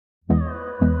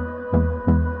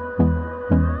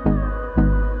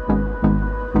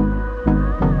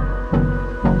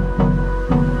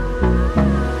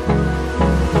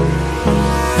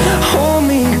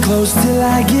close till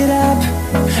I get up.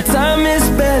 Time is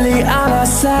barely on our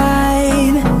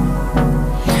side.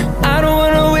 I don't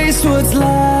wanna waste what's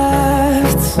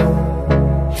left.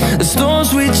 The storms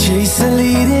we chase are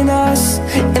leading us,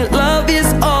 and love is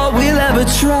all we'll ever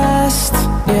trust.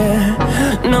 Yeah,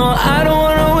 no, I don't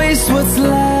wanna waste what's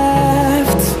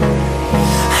left.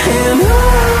 And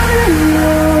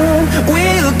on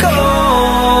we'll go,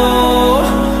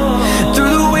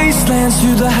 through the wastelands,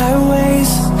 through the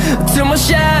highways, till my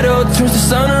shadow turns to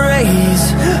sun rays.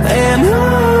 And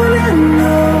on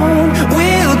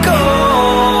we'll go,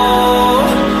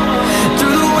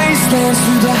 through the wastelands,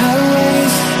 through the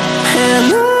highways, and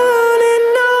on we'll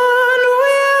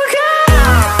go.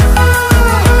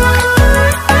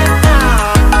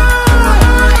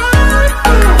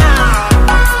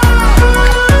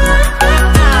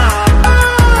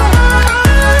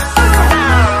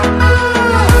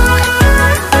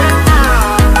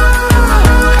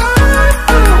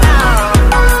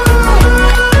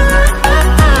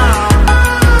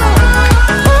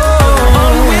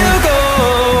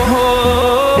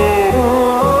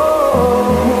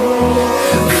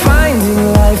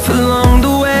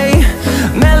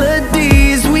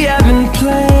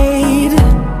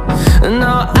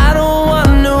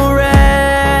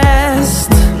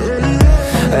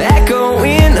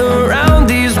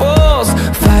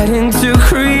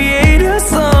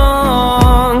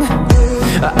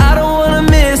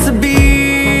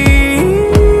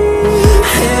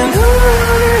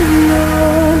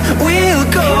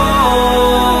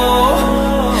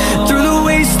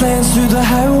 Through the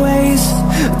highways,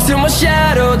 till my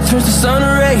shadow turns to sun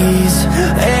rays.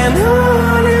 And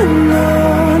on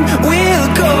we'll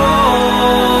go,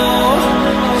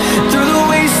 through the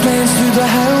wastelands, through the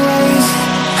highways,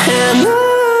 and on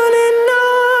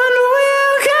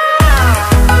we'll go.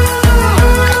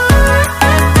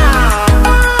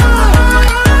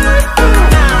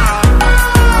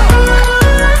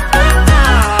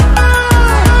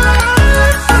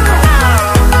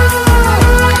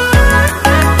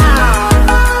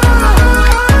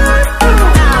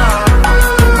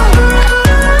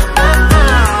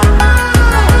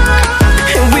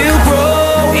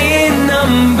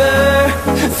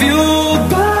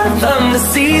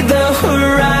 See the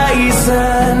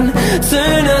horizon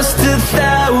turn us to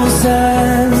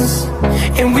thousands,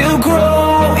 and we'll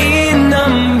grow in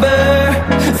number,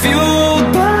 fueled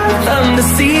by them. To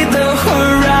see the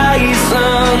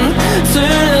horizon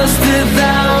turn us to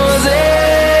thousands,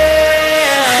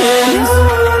 and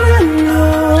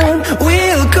on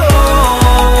we'll go,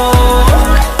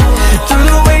 through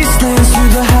the wastelands,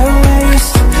 through the highways,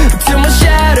 till my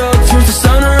shadow turns to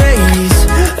sun rays.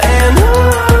 And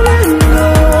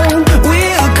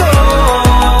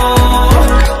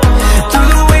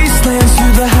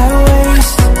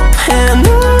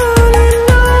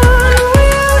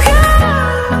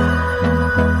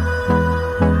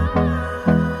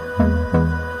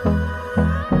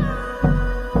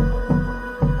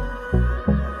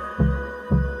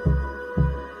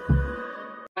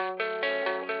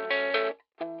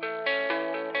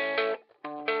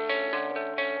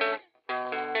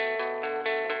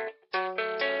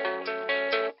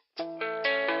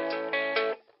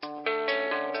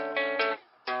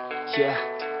yeah,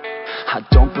 I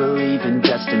don't believe in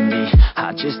destiny,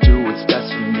 I just do what's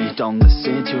best for me. Don't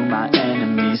listen to my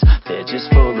enemies, they're just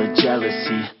full of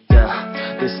jealousy.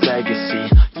 Yeah, this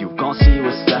legacy, you gon' see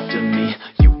what's left of me.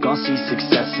 You gon' see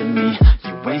success in me,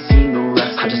 you ain't seen the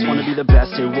rest of me. I just wanna be the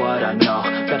best at what I know,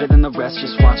 better than the rest,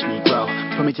 just watch me grow.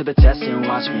 Put me to the test and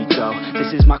watch me go.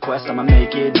 This is my quest, I'ma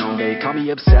make it known. They call me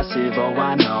obsessive, oh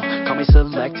I know. Call me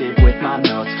selective with my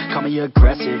notes, call me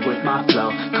aggressive with my flow,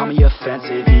 call me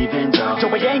offensive even though. So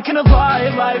I ain't gonna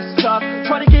lie, life's tough.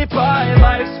 Try to get by,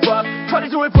 life's rough. Try to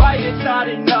do it right, it's not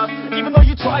enough. Even though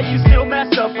you try, you still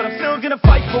mess up. But I'm still gonna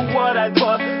fight for what I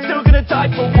love, still gonna die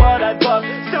for what I love,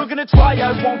 still gonna try,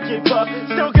 I won't give up,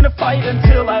 still gonna fight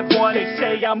until I've won. They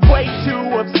say I'm way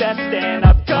too obsessed and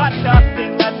I've got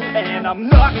nothing left, and I'm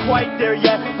not quite there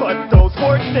yet, but those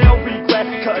words they'll regret,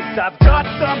 cause I've got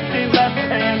something left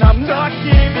and I'm not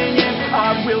giving in.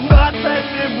 I will not let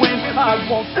them win, I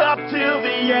won't stop till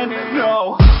the end,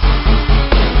 no.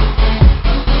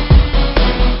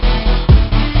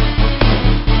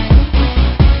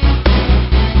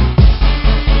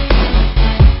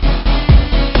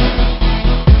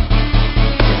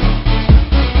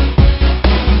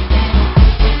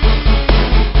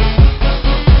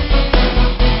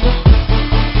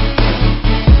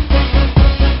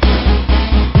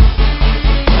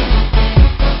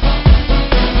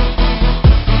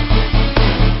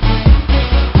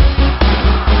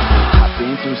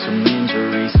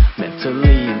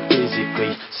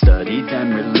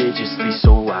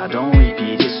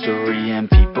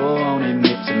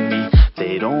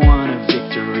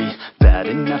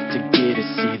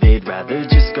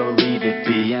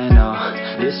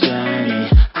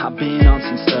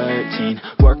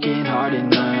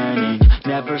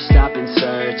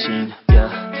 searching,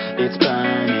 yeah, it's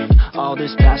burning. All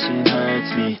this passion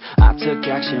hurts me. I took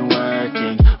action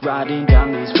working, writing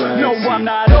down these words. No, I'm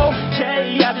not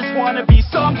okay, I just wanna be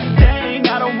something.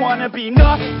 I don't wanna be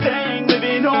nothing,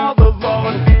 living all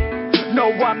alone.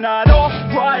 No, I'm not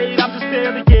alright, I'm just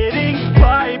barely getting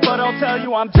by. But I'll tell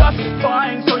you I'm just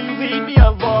fine, so you leave me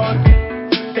alone.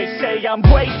 They say I'm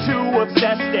way too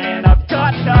obsessed and I've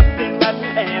got nothing left,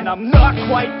 and I'm not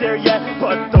quite there yet,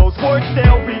 but those words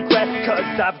they'll regret.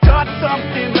 Cause I've got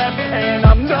something left and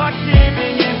I'm not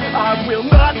giving in. I will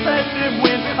not let them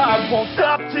win, I won't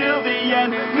stop till the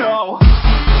end, no.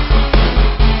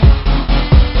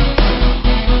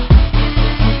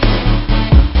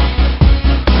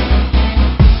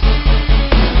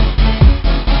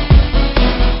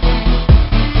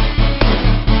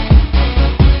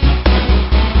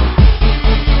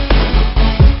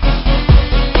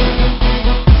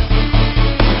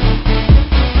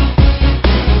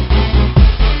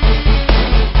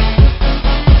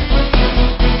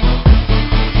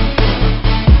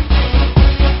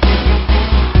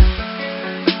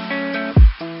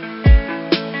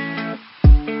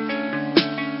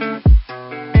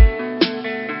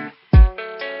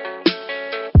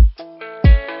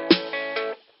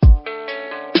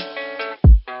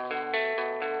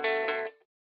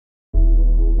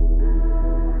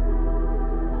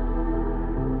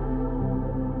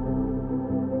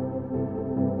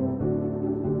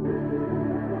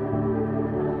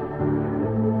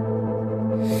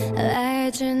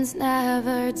 Legends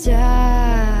never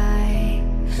die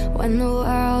when the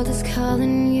world is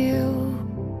calling you.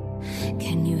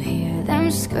 Can you hear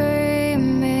them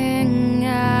screaming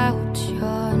out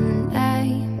your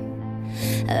name?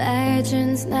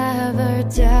 Legends never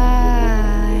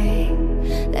die,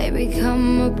 they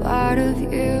become a part of you.